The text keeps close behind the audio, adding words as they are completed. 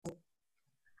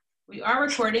We are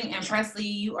recording, and Presley,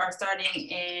 you are starting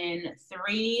in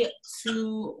 3,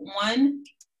 2, 1.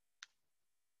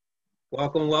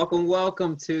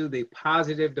 Welcome to the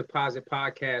Positive Deposit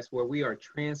Podcast, where we are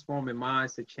transforming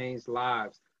minds to change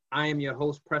lives. I am your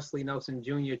host, Presley Nelson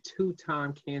Jr.,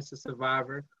 two-time cancer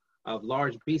survivor of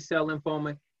large B-cell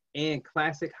lymphoma and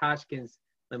classic Hodgkin's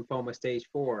lymphoma stage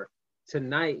 4.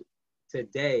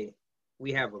 Today,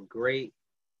 we have a great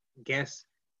guest,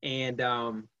 and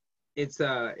I'm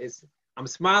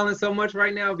smiling so much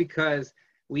right now because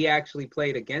we actually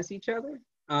played against each other.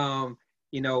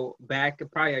 Back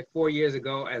probably like 4 years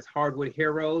ago as Hardwood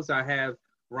Heroes. I have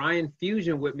Ryan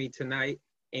Fuson with me tonight,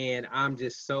 and I'm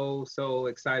just so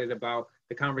excited about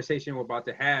the conversation we're about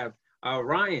to have.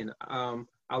 Ryan, I'll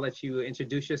let you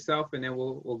introduce yourself, and then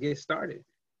we'll get started.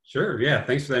 Sure. Yeah.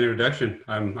 Thanks for that introduction.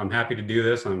 I'm happy to do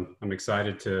this. I'm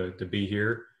excited to be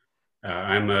here.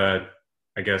 I'm a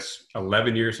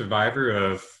 11-year survivor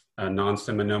of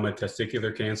non-seminoma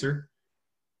testicular cancer.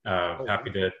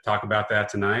 Happy to talk about that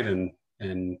tonight and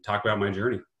talk about my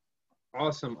journey.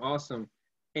 Awesome.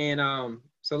 And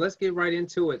so let's get right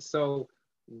into it. So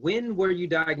when were you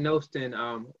diagnosed, and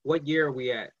what year are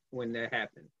we at when that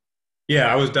happened?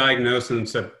 Yeah, I was diagnosed in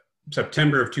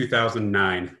September of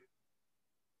 2009.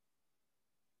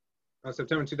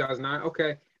 September 2009.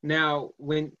 Okay. Now,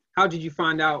 how did you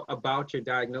find out about your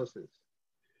diagnosis?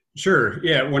 Sure.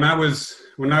 Yeah. When I was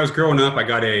growing up, I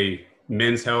got a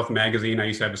Men's Health magazine. I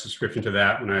used to have a subscription to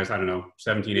that when I was,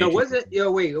 17, 18.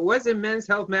 Was it Men's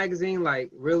Health magazine like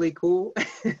really cool?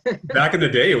 Back in the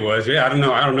day it was, yeah. I don't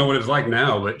know what it's like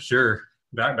now, but sure.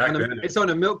 Back then. It's on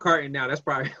a milk carton now. That's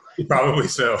probably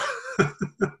so.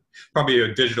 Probably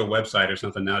a digital website or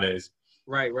something nowadays.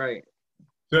 Right.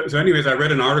 So anyways, I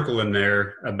read an article in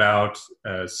there about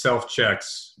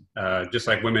self-checks, just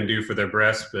like women do for their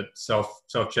breasts, but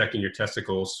self-checking your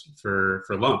testicles for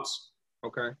lumps.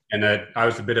 Okay. And I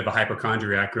was a bit of a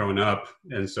hypochondriac growing up.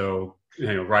 And so,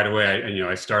 right away,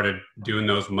 I started doing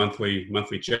those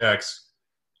monthly checks.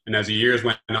 And as the years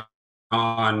went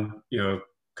on, kind of,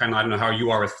 I don't know how you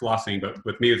are with flossing, but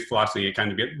with me with flossing, it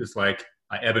kind of gets like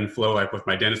I ebb and flow, like with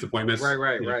my dentist appointments.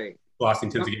 Right. Flossing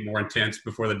tends to get more intense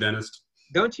before the dentist.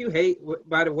 Don't you hate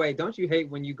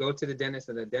when you go to the dentist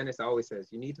and the dentist always says,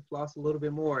 you need to floss a little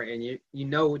bit more, and you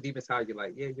know deep inside you're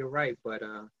like, yeah, you're right, but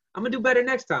I'm gonna do better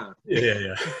next time.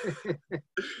 Yeah.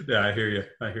 Yeah, I hear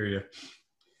you.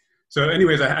 So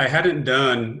anyways, I hadn't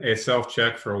done a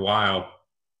self-check for a while,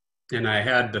 and I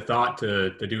had the thought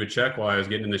to do a check while I was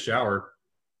getting in the shower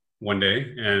one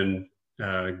day, and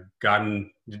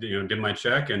did my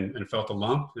check and felt a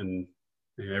lump, and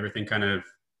everything kind of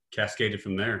cascaded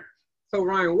from there. So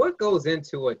Ryan, what goes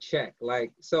into a check?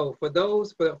 Like, so for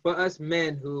us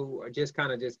men who are just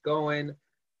kind of just going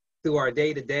through our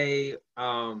day to day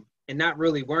and not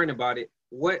really worrying about it,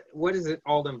 what is it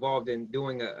all involved in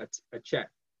doing a check?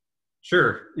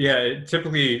 Sure. Yeah.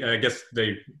 Typically, I guess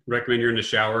they recommend you're in the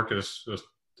shower because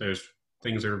those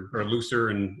things are looser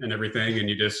and everything, and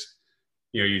you just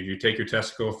you take your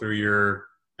testicle through your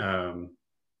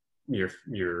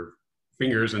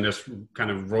fingers and just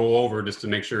kind of roll over just to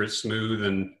make sure it's smooth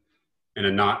and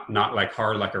not like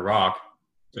hard like a rock.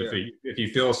 So yeah. if you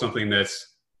feel something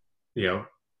that's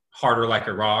harder like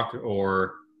a rock,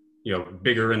 or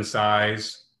bigger in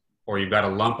size, or you've got a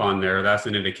lump on there, that's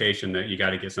an indication that you got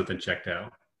to get something checked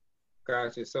out.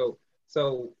 Gotcha. So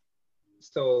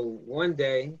one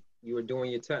day you were doing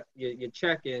your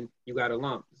check and you got a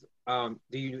lump.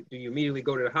 Do you immediately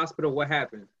go to the hospital? What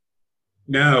happened?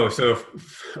 No. So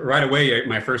right away,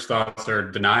 my first thoughts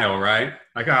are denial, right?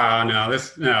 Like, no.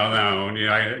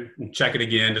 I check it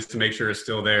again just to make sure it's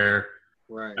still there.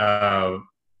 Right.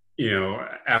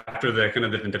 After the kind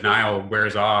of the denial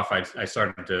wears off, I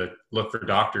started to look for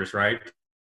doctors, right?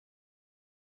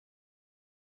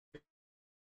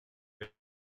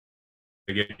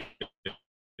 To get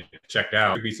checked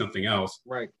out. It could be something else.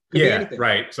 Right. Yeah.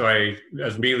 Right. So I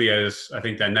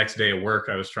think that next day at work,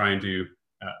 I was trying to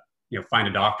find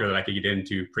a doctor that I could get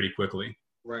into pretty quickly.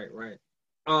 Right.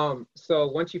 So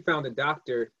once you found a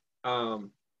doctor,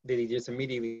 did he just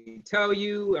immediately tell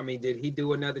you? I mean, did he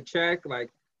do another check?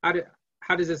 Like,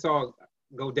 how does this all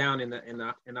go down in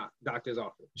the doctor's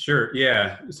office? Sure.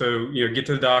 Yeah. So get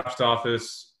to the doctor's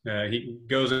office. He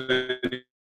goes in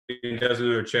and does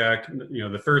another check.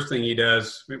 The first thing he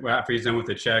does after he's done with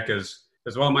the check is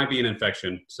well, it might be an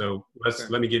infection. So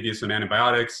let me give you some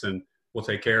antibiotics and we'll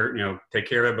take care of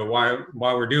it. But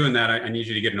while we're doing that, I need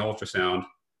you to get an ultrasound,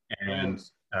 and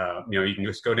you can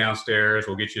just go downstairs.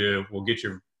 We'll get you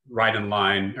right in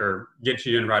line, or get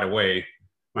you in right away.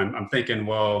 I'm thinking,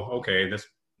 well, okay, this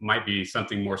might be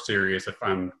something more serious if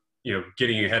I'm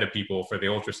getting ahead of people for the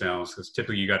ultrasounds, because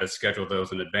typically you got to schedule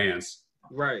those in advance.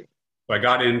 Right. So I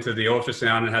got into the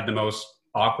ultrasound and had the most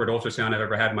awkward ultrasound I've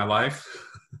ever had in my life.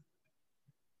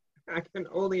 I can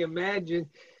only imagine.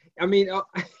 I mean,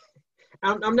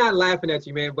 I'm not laughing at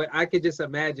you, man, but I could just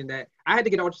imagine that. I had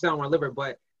to get an ultrasound on my liver,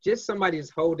 but just somebody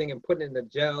just holding and putting in the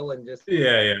gel and just.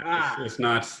 Yeah. It's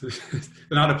not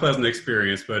a pleasant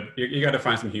experience, but you got to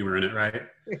find some humor in it, right?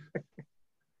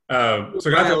 So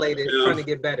got the ultrasound. Trying to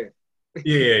get better.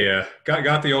 Yeah.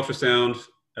 Got the ultrasound.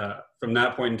 From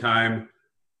that point in time,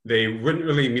 they wouldn't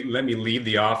really let me leave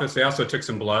the office. They also took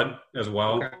some blood as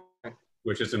well,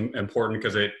 which is important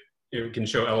because it can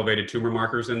show elevated tumor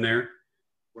markers in there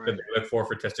that they look for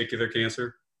testicular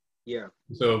cancer. Yeah.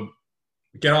 So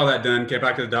get all that done, get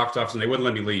back to the doctor's office, and they wouldn't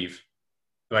let me leave.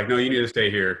 They're like, no, you need to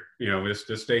stay here.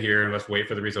 Just stay here and let's wait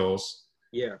for the results.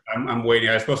 Yeah. I'm waiting.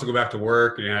 I was supposed to go back to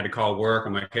work, and I had to call work.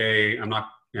 I'm like, hey, I'm not,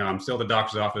 I'm still at the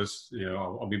doctor's office.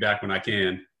 I'll be back when I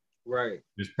can. Right.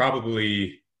 It's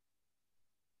probably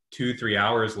 2-3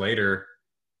 hours later,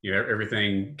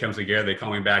 everything comes together. They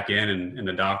call me back in, and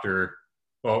the doctor,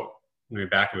 well, let me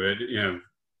back to it.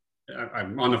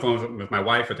 I'm on the phone with my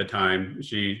wife at the time.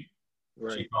 She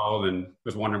called and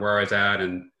was wondering where I was at,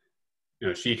 and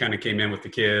she kind of came in with the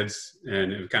kids,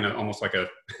 and it was kind of almost like a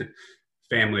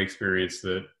family experience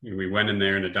that we went in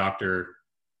there, and the doctor,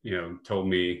 told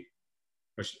me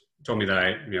that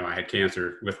I had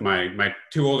cancer. With my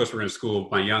two oldest were in school.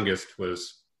 My youngest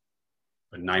was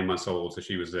 9 months old, so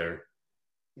she was there.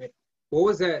 What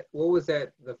was that?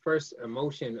 The first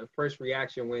emotion, the first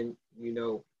reaction when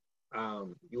you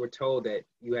were told that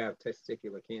you have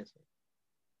testicular cancer?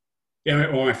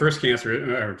 Yeah, well, my first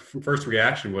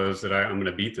reaction was that I'm going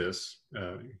to beat this.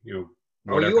 Oh, you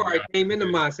already came into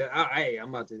mindset. Hey,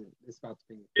 it's about to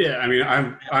be. Yeah, I mean,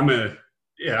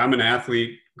 I'm an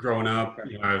athlete growing up.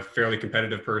 Okay. I'm a fairly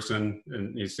competitive person,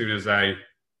 and as soon as I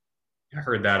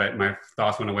heard that, my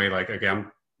thoughts went away. Like, okay,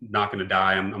 I'm not going to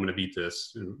die. I'm going to beat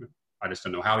this. And I just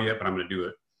don't know how yet, but I'm going to do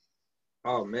it.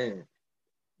 Oh man,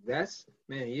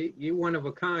 you're one of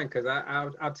a kind. Because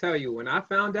I'll tell you, when I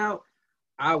found out,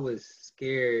 I was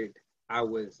scared. I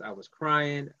was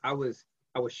crying. I was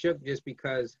shook just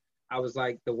because I was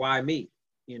like, the why me?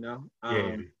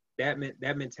 That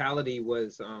mentality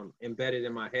was embedded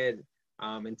in my head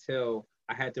until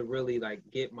I had to really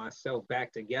get myself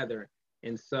back together.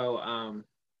 And so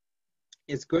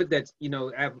it's good that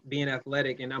being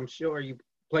athletic, and I'm sure you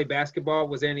play basketball.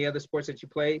 Was there any other sports that you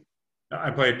played?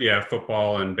 I played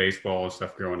football and baseball and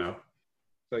stuff growing up.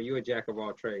 So you're a jack of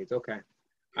all trades. Okay.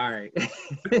 All right.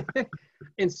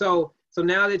 And so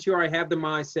now that you already have the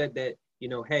mindset that,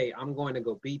 hey, I'm going to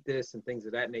go beat this and things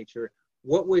of that nature,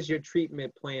 what was your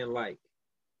treatment plan like?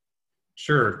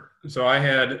 Sure. So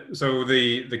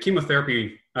the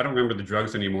chemotherapy, I don't remember the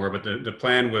drugs anymore, but the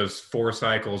plan was 4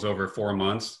 cycles over 4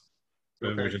 months,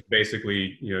 which is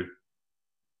basically,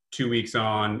 2 weeks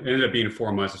on. It ended up being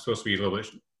 4 months. It's supposed to be a little bit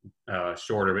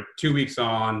shorter, but 2 weeks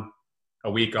on,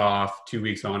 a week off, 2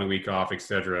 weeks on, a week off,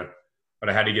 etc. But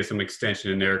I had to get some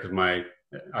extension in there because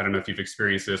I don't know if you've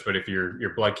experienced this, but if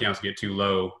your blood counts get too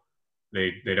low,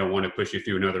 they don't want to push you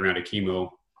through another round of chemo.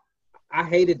 I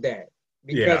hated that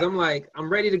because I'm like,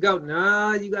 I'm ready to go.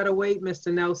 Nah, you got to wait,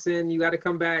 Mr. Nelson. You got to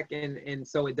come back. And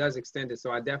so it does extend it.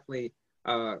 So I definitely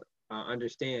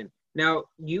understand. Now,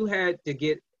 you had to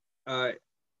get,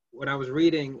 when I was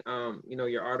reading,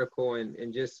 your article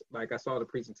and just like I saw the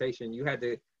presentation, you had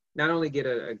to not only get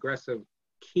an aggressive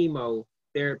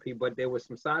chemotherapy, but there were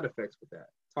some side effects with that.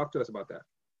 Talk to us about that.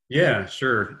 Yeah,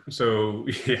 sure. So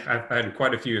I've had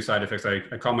quite a few side effects. I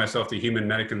call myself the human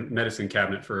medicine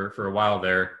cabinet for a while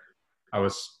there.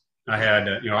 I had,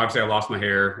 obviously I lost my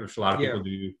hair, which a lot of people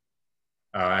do.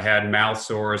 I had mouth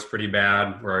sores pretty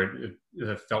bad where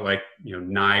it felt like,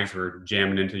 knives were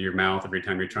jamming into your mouth every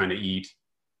time you're trying to eat.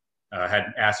 I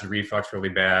had acid reflux really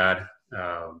bad.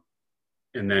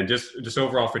 And then just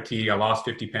overall fatigue. I lost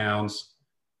 50 pounds.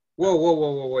 Whoa,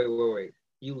 wait.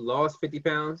 You lost 50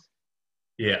 pounds?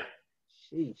 Yeah.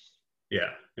 Sheesh. Yeah,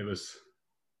 it was.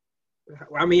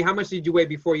 I mean, how much did you weigh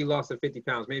before you lost the 50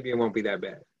 pounds? Maybe it won't be that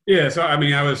bad. Yeah, so I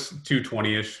mean, I was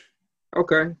 220-ish.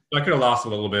 Okay. I could have lost a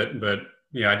little bit, but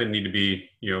I didn't need to be,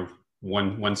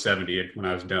 170 when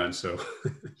I was done. So.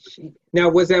 Now,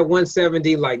 was that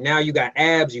 170 like now you got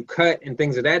abs, you cut and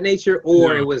things of that nature,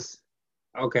 or it was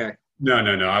okay? No.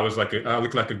 I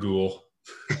looked like a ghoul.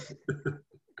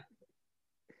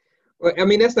 Well, I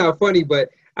mean, that's not funny, but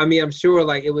I mean, I'm sure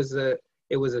like it was a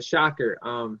shocker.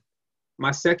 My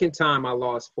second time I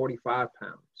lost 45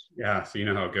 pounds. Yeah. So you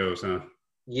know how it goes, huh?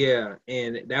 Yeah.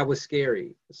 And that was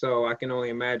scary. So I can only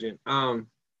imagine.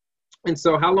 And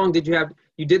so how long did you have,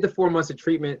 you did the 4 months of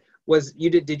treatment.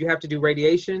 Did you have to do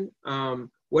radiation?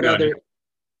 What No, other?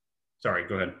 sorry,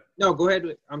 go ahead. No, go ahead.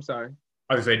 I'm sorry.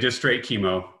 I was gonna say just straight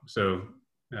chemo. So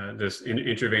this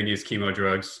intravenous chemo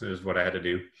drugs is what I had to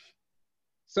do.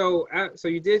 So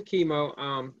you did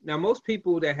chemo. Now most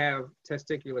people that have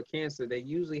testicular cancer, they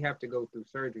usually have to go through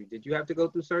surgery. Did you have to go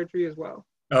through surgery as well?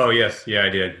 Oh yes, yeah, I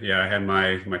did. Yeah, I had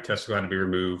my testicle had to be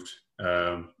removed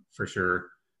for sure.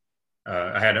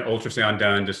 I had an ultrasound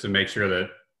done just to make sure that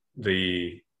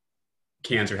the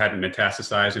cancer hadn't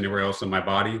metastasized anywhere else in my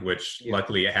body, which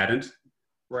luckily it hadn't.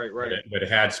 Right. But it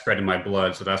had spread in my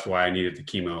blood, so that's why I needed the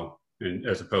chemo, and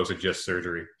as opposed to just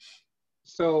surgery.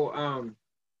 So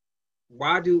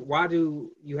why did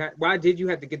you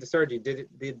have to get the surgery?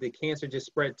 Did the cancer just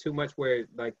spread too much where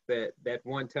like that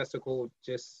one testicle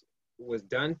just was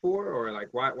done for, or like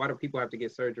why do people have to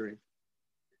get surgery?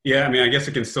 Yeah, I mean, I guess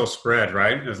it can still spread,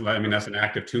 right? I mean, that's an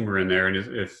active tumor in there, and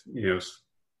if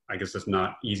I guess it's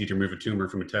not easy to remove a tumor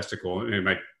from a testicle. I mean,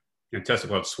 my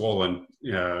testicle had swollen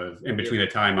in between the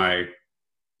time I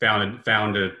found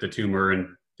the tumor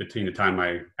and between the time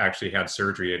I actually had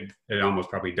surgery. It almost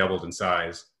probably doubled in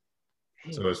size,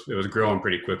 so it was growing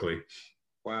pretty quickly.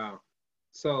 Wow.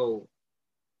 So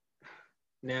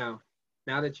now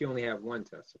that you only have one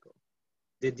testicle,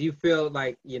 did you feel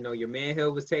like your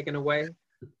manhood was taken away?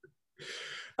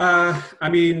 I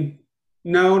mean,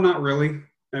 no, not really.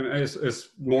 I mean, it's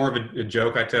more of a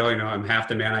joke I tell. I'm half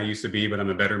the man I used to be, but I'm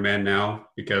a better man now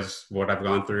because of what I've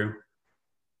gone through.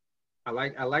 I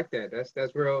like that.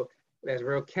 That's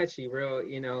real catchy,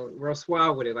 real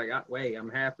suave with it. Like, wait,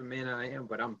 I'm half the man I am,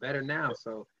 but I'm better now.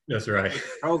 So that's right.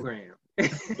 Program.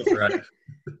 That's right.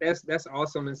 That's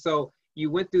awesome. And so you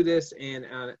went through this, and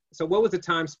so what was the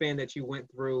time span that you went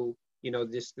through?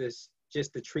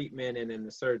 Just the treatment and then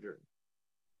the surgery.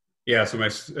 Yeah, so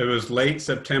it was late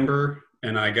September,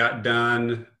 and I got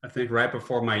done, I think, right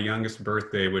before my youngest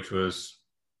birthday, which was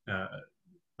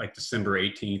like December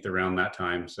 18th, around that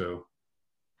time. So,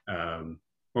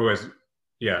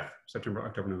 September,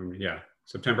 October, November. Yeah,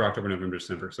 September, October, November,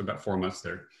 December. So about 4 months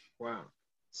there. Wow.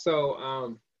 So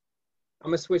I'm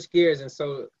gonna switch gears, and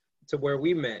so to where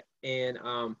we met. And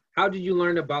how did you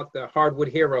learn about the Hardwood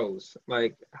Heroes?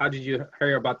 Like, how did you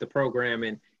hear about the program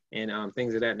and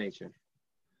things of that nature?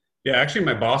 Yeah, actually,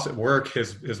 my boss at work,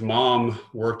 his mom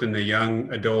worked in the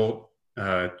young adult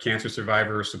cancer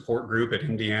survivor support group at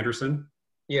MD Anderson.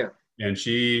 Yeah. And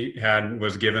she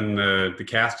was given the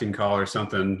casting call or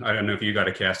something. I don't know if you got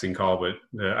a casting call, but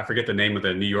I forget the name of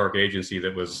the New York agency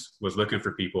that was looking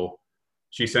for people.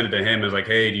 She sent it to him and was like,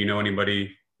 "Hey, do you know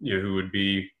anybody who would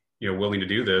be willing to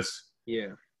do this?"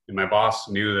 Yeah. And my boss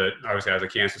knew that obviously I was a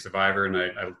cancer survivor, and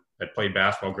I had played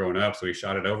basketball growing up, so he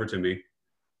shot it over to me.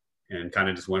 And kind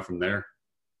of just went from there.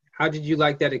 How did you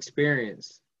like that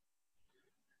experience?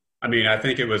 I mean, I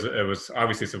think it was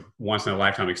obviously it's a once in a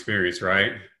lifetime experience,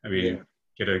 right? I mean,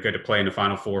 get to play in the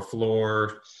Final Four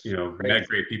floor, met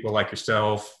great people like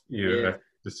yourself,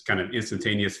 this kind of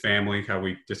instantaneous family, how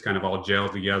we just kind of all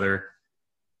gelled together.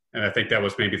 And I think that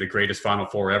was maybe the greatest Final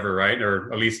Four ever, right? Or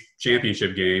at least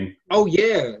championship game. Oh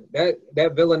yeah, that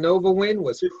Villanova win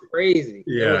was crazy.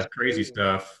 Yeah, was crazy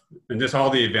stuff, and just all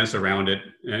the events around it,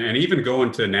 and even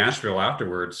going to Nashville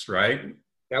afterwards, right?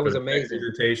 That was amazing.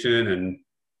 Presentation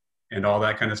and all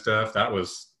that kind of stuff.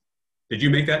 Did you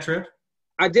make that trip?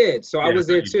 I did. So I was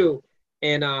there too,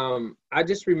 and I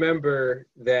just remember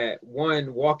that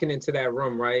walking into that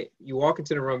room, right? You walk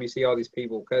into the room, you see all these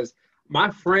people because. My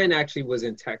friend actually was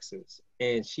in Texas,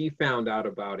 and she found out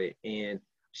about it, and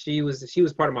she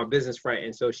was part of my business, right?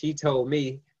 And so she told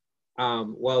me,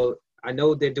 well, I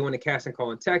know they're doing a casting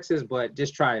call in Texas, but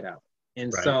just try it out.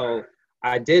 And so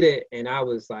I did it, and I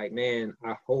was like, man,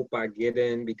 I hope I get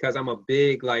in because I'm a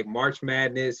big like March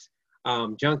Madness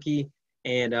junkie.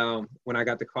 And when I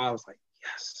got the call, I was like,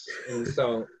 yes. And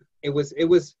so it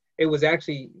was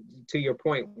actually, to your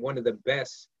point, one of the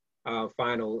best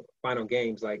final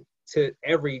games. Like, to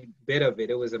every bit of it,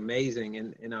 it was amazing,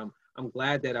 and I'm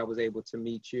glad that I was able to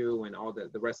meet you and all the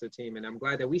rest of the team, and I'm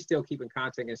glad that we still keep in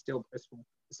contact and still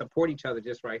support each other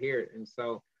just right here. And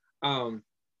so,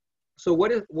 so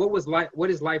what is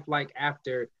life like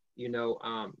after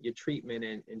your treatment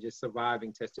and just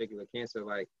surviving testicular cancer?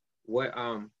 Like,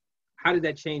 how did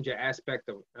that change your aspect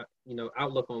of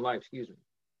outlook on life? Excuse me.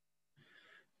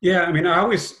 Yeah, I mean, I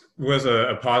always was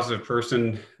a positive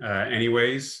person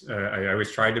anyways. I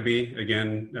always tried to be.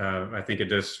 Again, I think it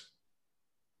just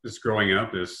growing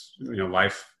up is,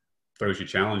 life throws you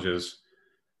challenges.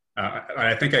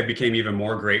 I think I became even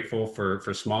more grateful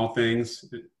for small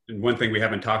things. And one thing we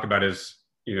haven't talked about is,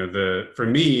 for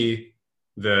me,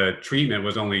 the treatment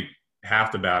was only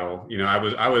half the battle. You know,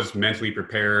 I was mentally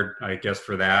prepared, I guess,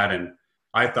 for that. And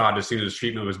I thought as soon as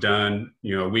treatment was done,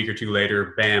 you know, a week or two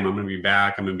later, bam, I'm going to be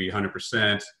back. I'm going to be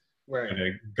 100%, Right. going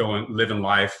to go and live in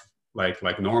life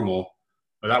like normal.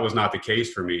 But that was not the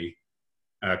case for me,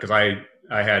 because I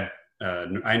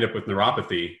ended up with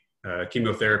neuropathy,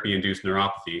 chemotherapy induced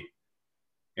neuropathy.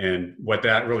 And what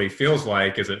that really feels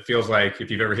like is, it feels like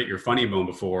if you've ever hit your funny bone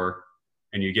before,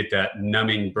 and you get that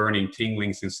numbing, burning,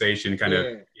 tingling sensation kind of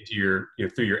into your, you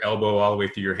know, through your elbow all the way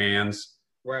through your hands.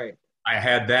 Right. I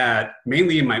had that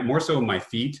mainly in more so in my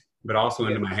feet, but also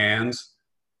into my hands,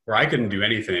 where I couldn't do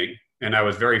anything. And I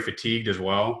was very fatigued as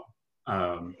well.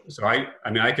 So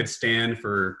I could stand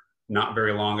for not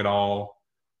very long at all.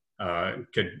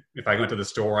 If I went to the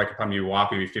store, I could probably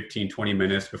walk maybe 15, 20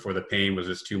 minutes before the pain was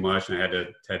just too much and I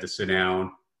had to sit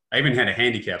down. I even had a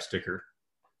handicap sticker.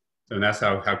 So that's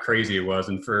how crazy it was.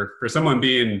 And for someone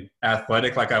being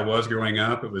athletic like I was growing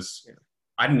up, it was,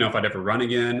 I didn't know if I'd ever run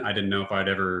again. I didn't know if I'd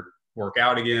ever work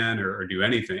out again or do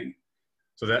anything.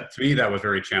 So that, to me, that was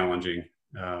very challenging.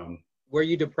 Were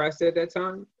you depressed at that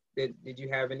time? Did you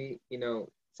have any, you know,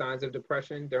 signs of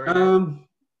depression during that?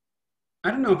 I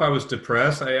don't know if I was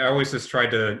depressed. I always just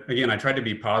tried to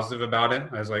be positive about it.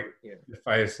 I was like, if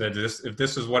I said if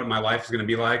this is what my life is going to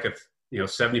be like, if, you know,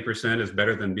 70% is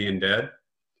better than being dead.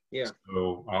 Yeah.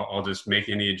 So I'll just make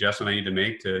any adjustment I need to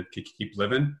make to keep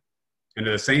living. And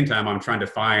at the same time, I'm trying to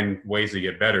find ways to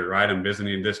get better, right? I'm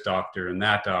visiting this doctor and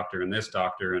that doctor and this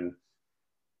doctor, and,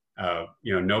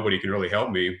 you know, nobody can really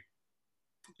help me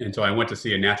until I went to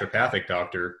see a naturopathic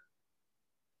doctor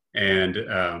and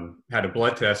had a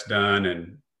blood test done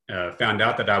and found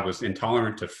out that I was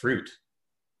intolerant to fruit.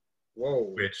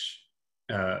 Whoa. Which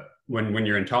when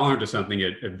you're intolerant to something,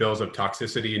 it builds up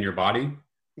toxicity in your body.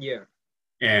 Yeah.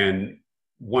 And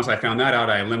once I found that out,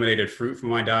 I eliminated fruit from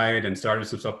my diet and started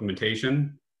some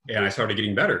supplementation, and I started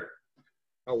getting better.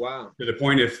 Oh, wow. To the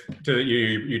point,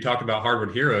 you talked about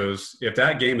Hardwood Heroes, if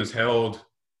that game is held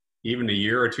even a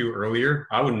year or two earlier,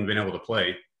 I wouldn't have been able to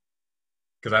play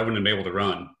because I wouldn't have been able to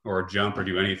run or jump or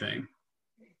do anything.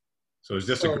 So it's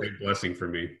just a great blessing for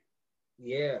me.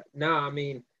 Yeah. No, I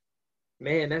mean,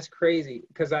 man, that's crazy,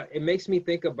 because it makes me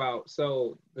think about,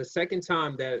 so the second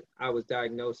time that I was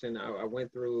diagnosed, and I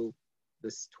went through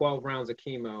this 12 rounds of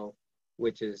chemo,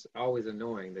 which is always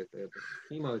annoying. The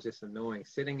chemo is just annoying.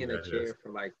 Sitting in a chair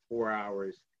for like 4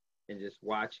 hours and just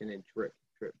watching it drip,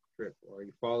 drip, drip, or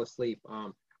you fall asleep.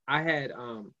 I had,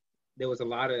 there was a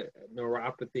lot of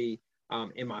neuropathy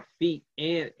in my feet,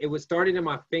 and it was starting in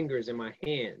my fingers and my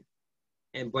hand.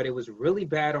 But it was really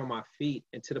bad on my feet,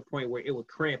 and to the point where it would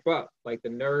cramp up, like the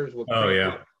nerves would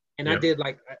cramp up. And I did,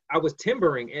 like, I was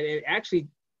timbering, and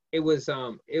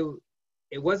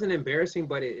it wasn't embarrassing,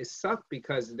 but it sucked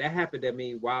because that happened to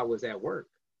me while I was at work.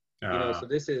 You know, so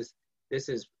this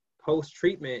is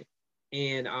post-treatment,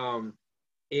 and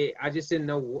I just didn't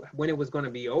know when it was going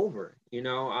to be over, you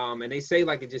know. And they say,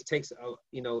 like, it just takes,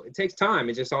 you know, it takes time.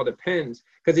 It just all depends,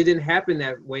 because it didn't happen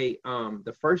that way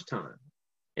the first time.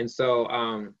 And so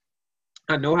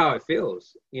I know how it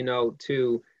feels, you know,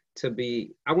 to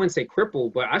be, I wouldn't say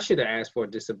crippled, but I should have asked for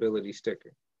a disability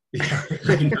sticker.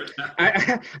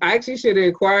 I actually should have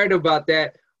inquired about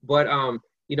that. But,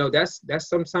 you know, that's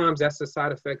sometimes that's a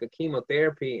side effect of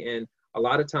chemotherapy. And a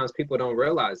lot of times people don't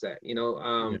realize that, you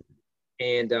know,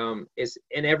 and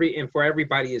for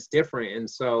everybody it's different. And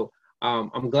so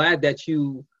I'm glad that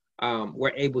you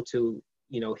were able to,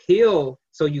 you know, heal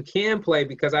so you can play,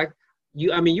 because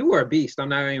you were a beast. I'm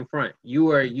not even front.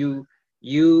 You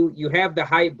have the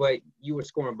height, but you were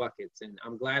scoring buckets, and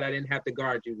I'm glad I didn't have to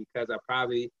guard you, because I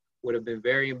probably would have been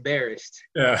very embarrassed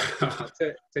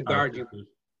to guard you.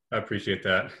 I appreciate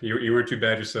that. You weren't too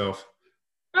bad yourself.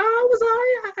 I was all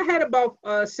right. I had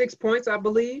about 6 points, I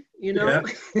believe. You know,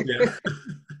 yeah.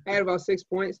 I had about 6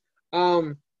 points.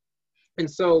 And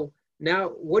so now,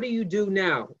 what do you do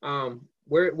now?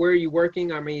 Where are you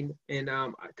working? I mean, and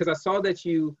because I saw that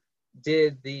you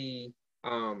did the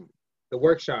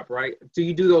workshop, right? Do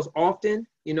you do those often?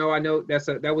 You know, I know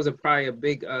that was probably a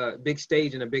big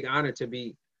stage and a big honor to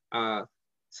be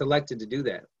selected to do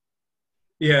that.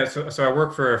 Yeah, so I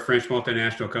work for a French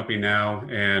multinational company now,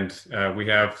 and we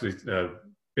have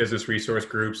business resource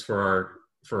groups for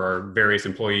our various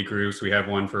employee groups. We have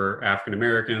one for African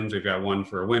Americans, we've got one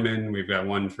for women, we've got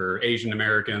one for Asian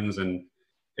Americans, and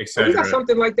etc. We got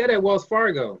something like that at Wells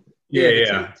Fargo.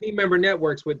 Yeah. Team member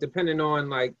networks with, depending on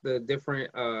like the different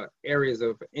areas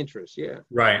of interest. Yeah.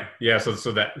 Right. Yeah. So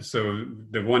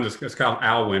the one that's called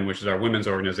Alwyn, which is our women's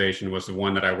organization, was the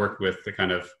one that I worked with to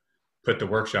kind of put the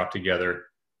workshop together.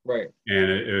 Right. And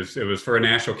it was for a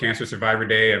National Cancer Survivor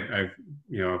Day.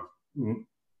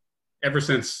 ever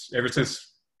since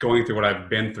going through what I've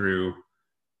been through,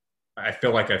 I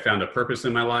feel like I found a purpose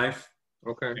in my life.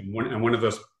 Okay. And one of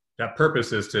that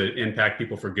purpose is to impact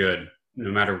people for good,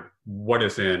 no matter what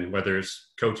it's in, whether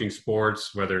it's coaching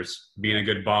sports, whether it's being a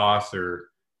good boss, or,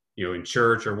 in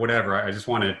church or whatever. I just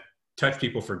want to touch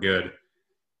people for good.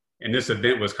 And this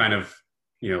event was kind of,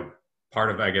 part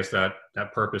of, I guess, that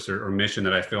purpose or mission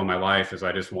that I feel in my life, is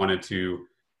I just wanted to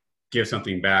give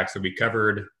something back. So we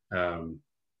covered,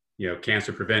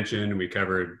 cancer prevention. We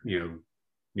covered,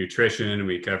 nutrition.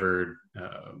 We covered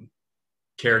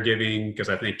caregiving, because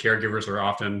I think caregivers are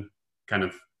often kind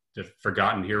of the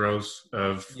forgotten heroes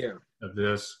of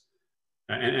this,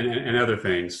 and other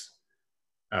things,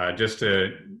 just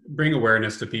to bring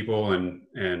awareness to people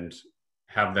and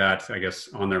have that, I guess,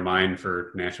 on their mind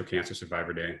for National Cancer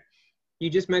Survivor Day. You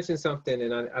just mentioned something,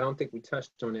 and I don't think we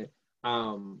touched on it.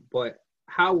 But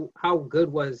how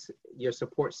good was your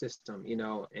support system?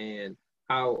 And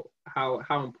how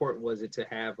important was it to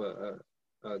have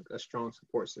a strong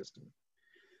support system?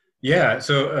 Yeah,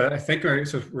 so I think our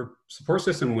support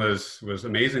system was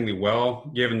amazingly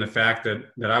well, given the fact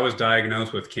that I was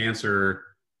diagnosed with cancer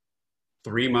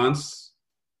 3 months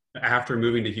after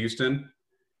moving to Houston,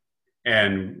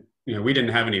 and we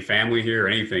didn't have any family here or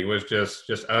anything. It was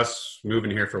just us moving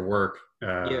here for work,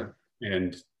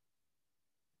 and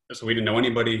so we didn't know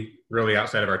anybody really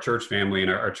outside of our church family, and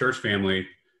our church family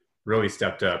really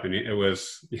stepped up, and it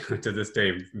was to this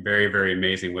day very, very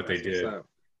amazing what they did.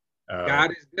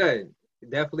 God is good.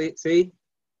 Definitely. See,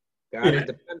 God is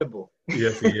dependable.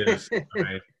 Yes, he is.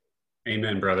 Right.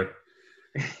 Amen, brother.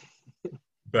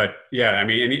 But yeah, I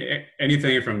mean,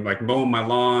 anything from like mowing my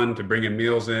lawn to bringing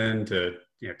meals in to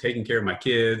taking care of my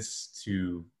kids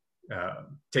to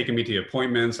taking me to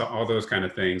appointments, all those kind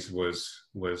of things was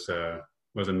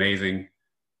amazing.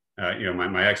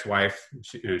 My ex-wife,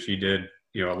 she did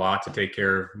a lot to take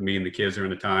care of me and the kids during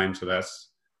the time. So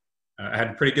I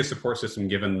had a pretty good support system,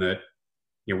 given that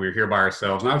we were here by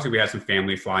ourselves, and obviously we had some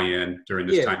family fly in during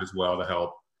this time as well to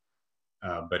help.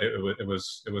 But it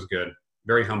was good,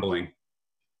 very humbling.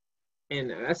 And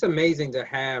that's amazing to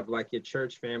have, like, your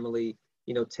church family,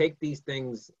 take these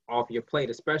things off your plate,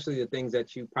 especially the things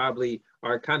that you probably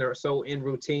are kind of so in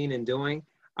routine and doing.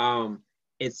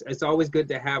 It's always good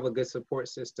to have a good support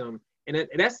system, and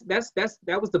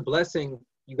that was the blessing.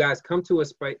 You guys come to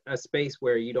a space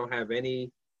where you don't have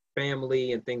any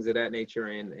family and things of that nature,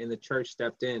 and the church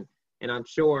stepped in, and I'm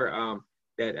sure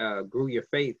that grew your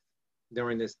faith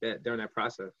during that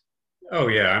process. Oh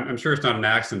yeah, I'm sure it's not an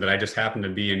accident that I just happened to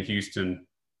be in Houston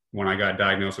when I got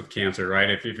diagnosed with cancer, right?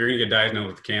 If you're going to get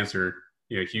diagnosed with cancer,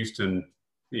 Houston,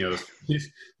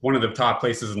 one of the top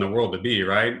places in the world to be,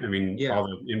 right? I mean, all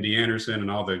the MD Anderson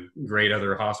and all the great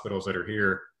other hospitals that are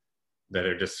here that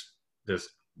are just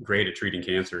great at treating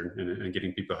cancer and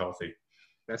getting people healthy.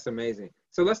 That's amazing.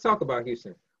 So let's talk about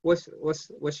Houston. What's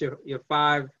your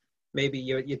five, maybe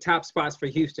your top spots for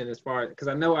Houston, as far, because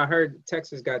I heard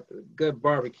Texas got good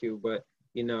barbecue, but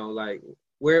like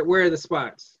where are the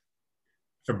spots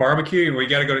for barbecue? You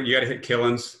got to hit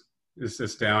Killins.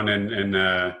 It's down in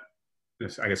I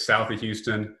guess south of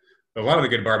Houston. But a lot of the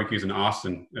good barbecues in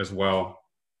Austin as well.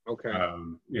 Okay.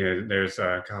 There's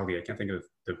golly, I can't think of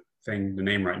the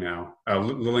name right now.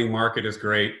 Lilling Market is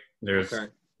great. There's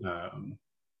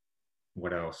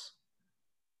what else?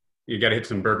 You got to hit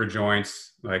some burger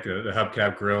joints, like the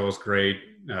Hubcap Grill is great.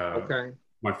 Okay.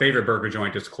 My favorite burger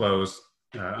joint just closed,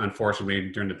 unfortunately,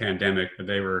 during the pandemic, but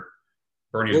they were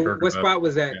Bernie's Burger Bus. What spot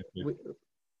was that?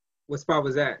 What spot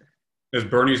was that? It was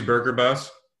Bernie's Burger Bus.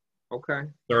 Okay.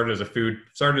 Started as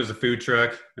a food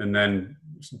truck, and then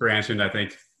branched into, I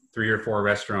think, 3 or 4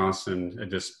 restaurants, and it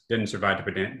just didn't survive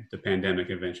the pandemic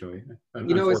eventually.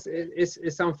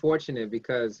 It's unfortunate,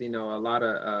 because a lot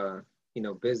of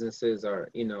businesses are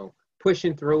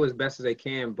pushing through as best as they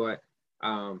can, but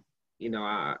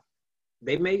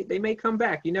they may come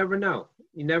back. You never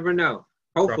know.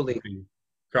 Hopefully,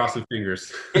 crossing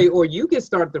fingers. Hey, or you can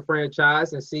start the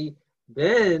franchise and see.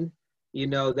 Then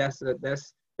that's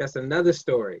another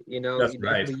story. That's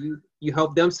right. You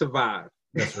help them survive.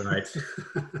 That's right.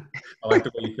 I like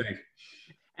the way you think.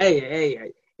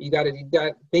 Hey, you got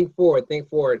to think forward.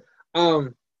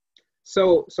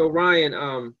 So Ryan,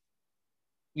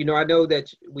 I know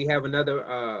that we have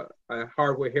another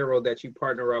Hardwood Hero that you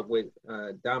partner up with,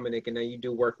 Dominic, and then you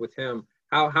do work with him.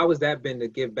 How has that been to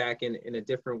give back in a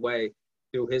different way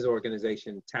through his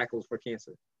organization, Tackles for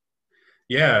Cancer?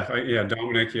 Yeah,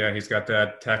 Dominic, he's got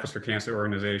that Tackles for Cancer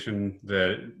organization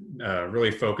that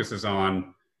really focuses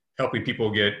on helping people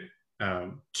get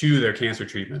to their cancer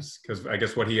treatments. Because I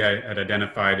guess what he had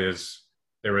identified is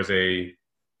there was a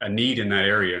a need in that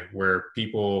area where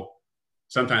people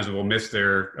sometimes will miss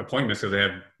their appointments because they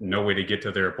have no way to get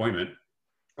to their appointment.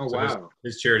 Oh, So wow.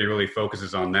 his charity really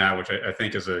focuses on that, which I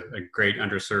think is a great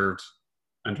underserved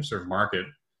market.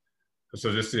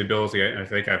 So just the ability, I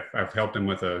think I've helped him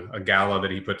with a gala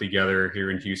that he put together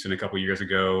here in Houston a couple of years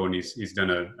ago, and he's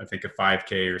done I think a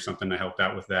 5K or something. I helped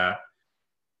out with that,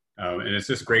 and it's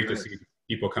just great to see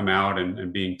people come out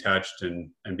and being touched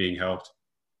and being helped.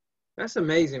 That's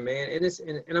amazing, man.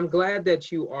 And I'm glad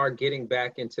that you are getting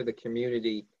back into the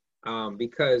community,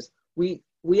 because we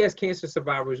as cancer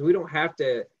survivors, we don't have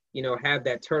to, have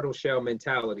that turtle shell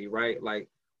mentality, right? Like,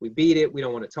 we beat it, we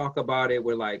don't want to talk about it.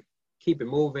 We're like, keep it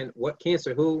moving. What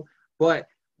cancer, who? But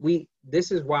this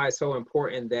is why it's so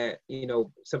important that,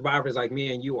 survivors like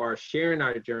me and you are sharing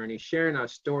our journey, sharing our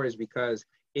stories, because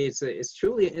it's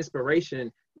truly an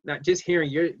inspiration, not just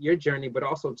hearing your journey, but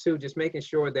also too, just making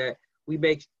sure that we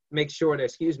make sure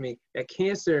that, that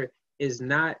cancer is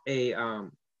not a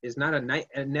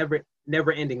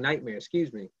never ending nightmare,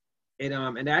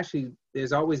 and actually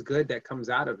there's always good that comes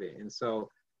out of it. And so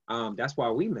that's why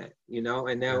we met,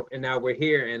 and now we're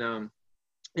here.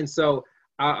 And so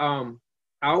I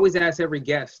always ask every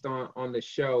guest on the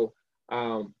show,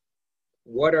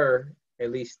 what are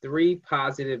at least 3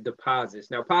 positive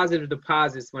deposits? Now, positive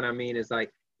deposits, what I mean is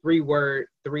like 3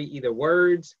 either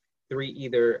words, 3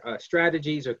 either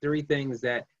strategies, or 3 things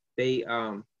that they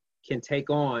can take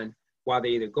on while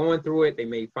they're either going through it. They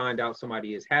may find out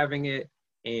somebody is having it,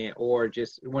 or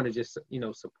just want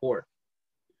to support.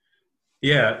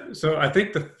 Yeah. So I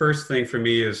think the first thing for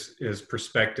me is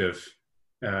perspective.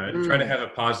 Try to have a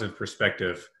positive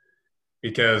perspective,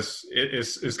 because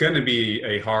it's going to be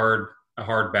a hard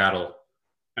battle,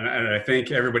 and I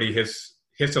think everybody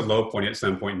hits a low point at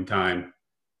some point in time,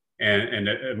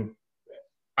 and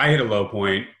I hit a low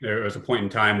point. There was a point in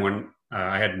time when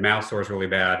I had mouth sores really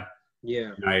bad.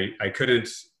 Yeah. And I couldn't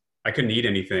eat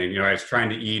anything. I was trying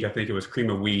to eat, I think it was cream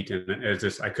of wheat, and it was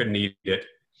just, I couldn't eat it.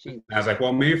 And I was like,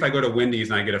 well, maybe if I go to Wendy's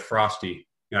and I get a Frosty,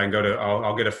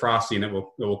 I'll get a Frosty, and it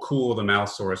will cool the mouth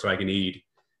sore so I can eat.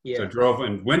 Yeah. So I drove,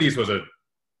 and Wendy's was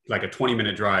like a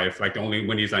 20-minute drive, like the only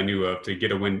Wendy's I knew of, to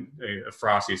get a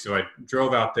Frosty. So I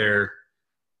drove out there,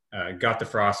 got the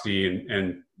Frosty,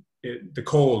 and the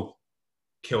cold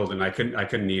killed, and I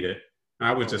couldn't eat it.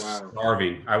 I was just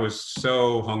starving. I was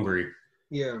so hungry.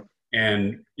 Yeah.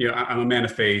 And I'm a man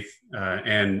of faith,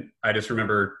 and I just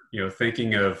remember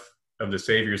thinking of the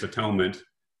Savior's atonement,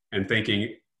 and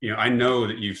thinking, I know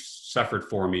that you've suffered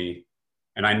for me,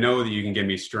 and I know that you can give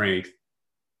me strength.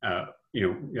 I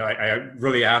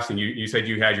really asked, and you said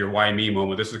you had your why me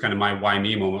moment. This is kind of my why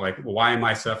me moment. Like, well, why am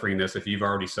I suffering this if you've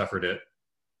already suffered it?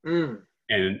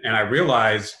 And I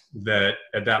realized that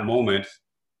at that moment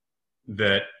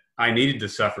that I needed to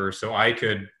suffer so I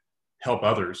could help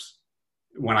others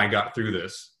when I got through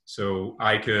this, so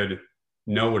I could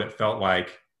know what it felt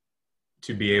like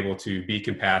to be able to be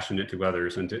compassionate to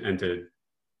others and to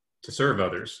serve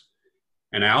others.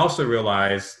 And I also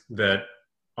realized that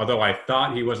although I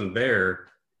thought he wasn't there,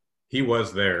 he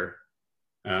was there.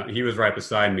 He was right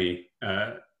beside me,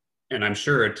 and I'm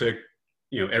sure it took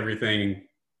everything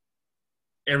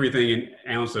an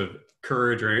ounce of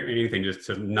courage or anything just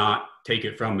to not take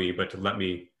it from me, but to let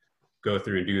me go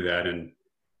through and do that. And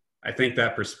I think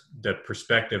that the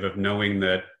perspective of knowing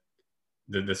that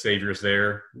the Savior's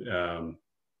there.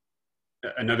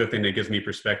 Another thing that gives me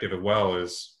perspective as well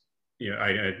is,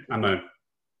 I'm not,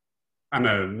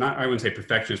 I wouldn't say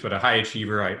perfectionist, but a high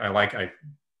achiever. I like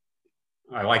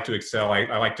to excel.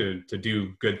 I like to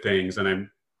do good things, and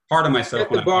I'm hard on myself.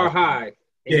 Set the bar high.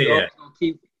 Yeah.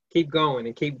 Keep going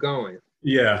and keep going.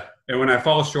 Yeah. And when I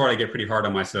fall short, I get pretty hard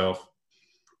on myself.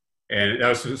 And that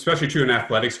was especially true in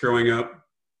athletics growing up.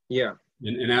 Yeah.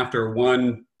 And after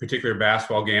one particular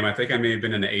basketball game, I think I may have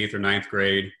been in the 8th or 9th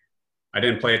grade, I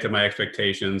didn't play it to my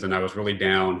expectations, and I was really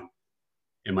down.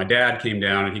 And my dad came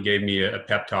down and he gave me a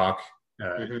pep talk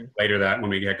later when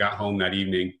we got home that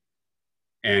evening.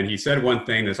 And he said one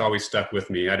thing that's always stuck with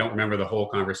me. I don't remember the whole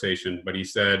conversation, but he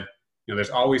said, there's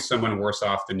always someone worse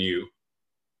off than you.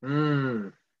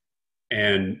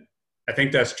 And I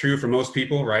think that's true for most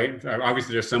people, right?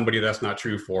 Obviously, there's somebody that's not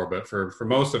true for, but for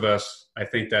most of us, I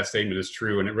think that statement is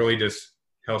true. And it really just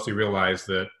helps me realize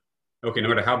that, okay, no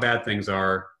matter how bad things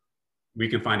are, we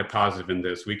can find a positive in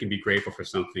this. We can be grateful for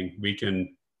something. We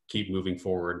can keep moving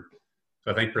forward.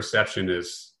 So I think perception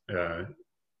is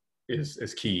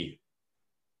key.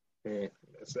 Man,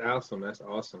 that's awesome. That's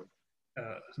awesome.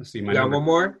 Let's see. You got one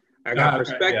more? I got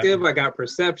perspective. Yeah. I got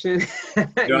perception. You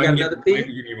got another piece? I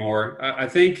can give you more. I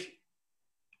think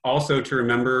also to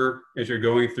remember as you're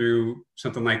going through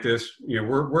something like this,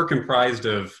 we're comprised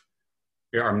of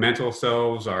our mental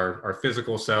selves, our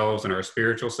physical selves, and our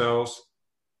spiritual selves.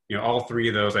 All three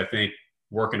of those, I think,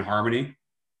 work in harmony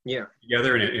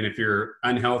together. And if you're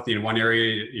unhealthy in one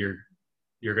area,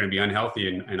 you're going to be unhealthy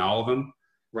in all of them.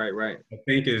 Right. I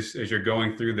think as you're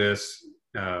going through this,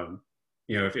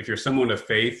 if you're someone of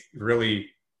faith, really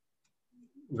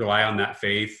rely on that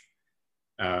faith.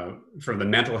 From the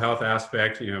mental health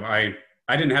aspect, I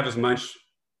didn't have as much,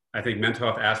 I think, mental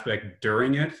health aspect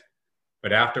during it,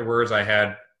 but afterwards I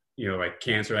had, like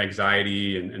cancer,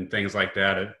 anxiety, and things like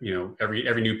that.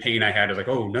 Every new pain I had is like,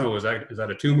 oh no, is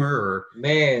that a tumor? Or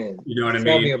man, you know what I mean?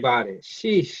 Tell me about it.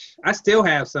 Sheesh, I still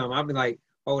have some. I'll be like,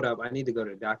 hold up, I need to go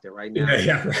to the doctor right now.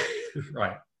 Yeah,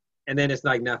 right. And then it's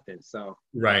like nothing. So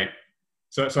right.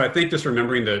 So I think just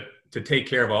remembering to take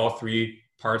care of all three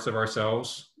parts of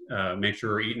ourselves. Make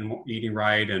sure we're eating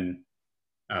right, and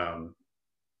I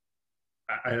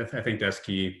think that's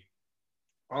key.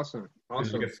 Awesome.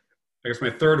 I guess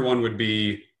my third one would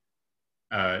be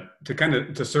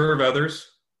to serve others,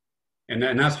 and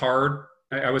that's hard.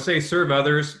 I would say serve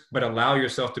others, but allow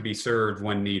yourself to be served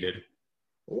when needed.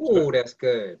 Ooh, that's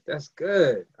good. That's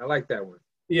good. I like that one.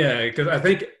 Yeah, because I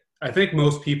think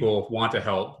most people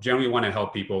generally want to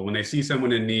help people when they see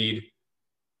someone in need,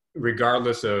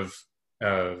 regardless of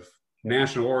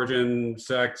national origin,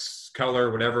 sex,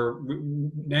 color, whatever.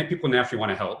 People naturally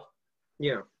want to help.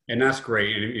 Yeah. And that's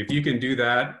great. And if you can do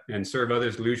that and serve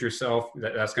others, lose yourself,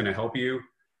 that's going to help you.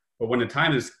 But when the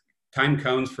time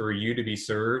comes for you to be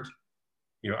served,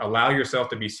 allow yourself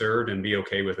to be served and be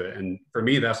okay with it. And for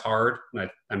me, that's hard.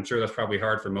 I'm sure that's probably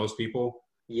hard for most people.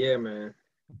 Yeah, man.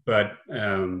 But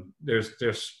there's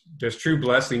true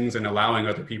blessings in allowing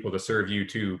other people to serve you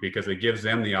too, because it gives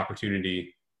them the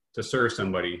opportunity to serve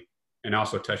somebody and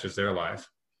also touches their life.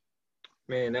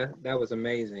 Man, that was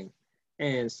amazing.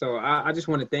 And so I just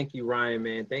want to thank you, Ryan,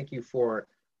 man. Thank you for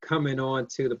coming on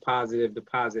to the Positive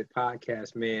Deposit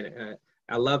podcast, man.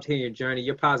 I loved hearing your journey.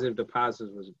 Your Positive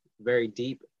Deposit was very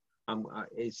deep.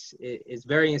 It's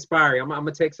very inspiring. I'm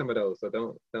gonna take some of those,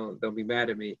 so don't be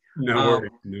mad at me. No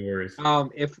worries. How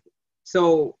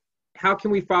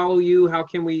can we follow you? How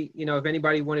can we, if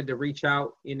anybody wanted to reach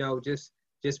out,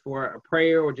 just for a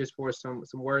prayer or just for some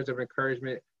words of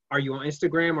encouragement? Are you on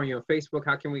Instagram? Are you on Facebook?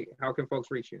 How can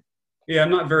folks reach you? Yeah,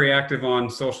 I'm not very active on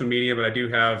social media, but I do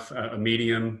have a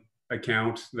Medium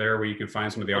account there where you can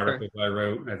find some of the articles I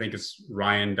wrote. I think it's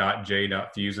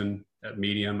ryan.j.fuson at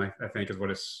Medium, I think is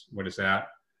what it's at.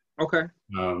 Okay.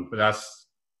 But that's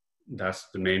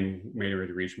the main way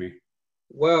to reach me.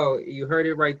 Well, you heard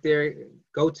it right there.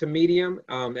 Go to Medium.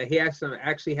 He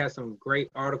actually has some great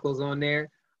articles on there.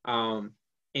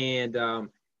 If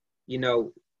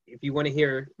you want to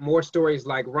hear more stories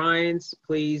like Ryan's,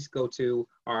 please go to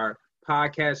our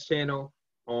podcast channel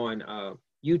on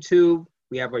YouTube.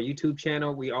 We have our YouTube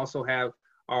channel. We also have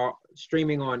our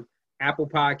streaming on Apple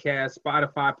Podcasts,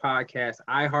 Spotify Podcasts,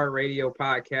 iHeartRadio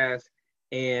Podcasts,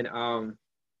 and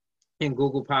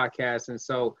Google Podcasts. And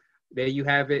so there you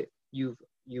have it. You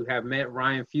have met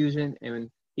Ryan Fuson, and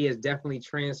he has definitely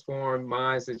transformed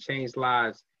minds and changed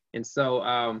lives. And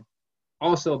so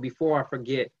also, before I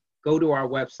forget, go to our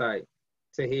website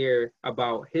to hear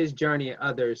about his journey and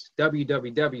others,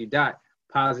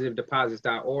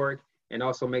 www.positivedeposits.org. And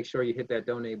also make sure you hit that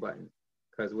donate button,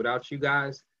 because without you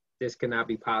guys, this cannot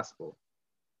be possible.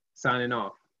 Signing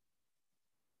off.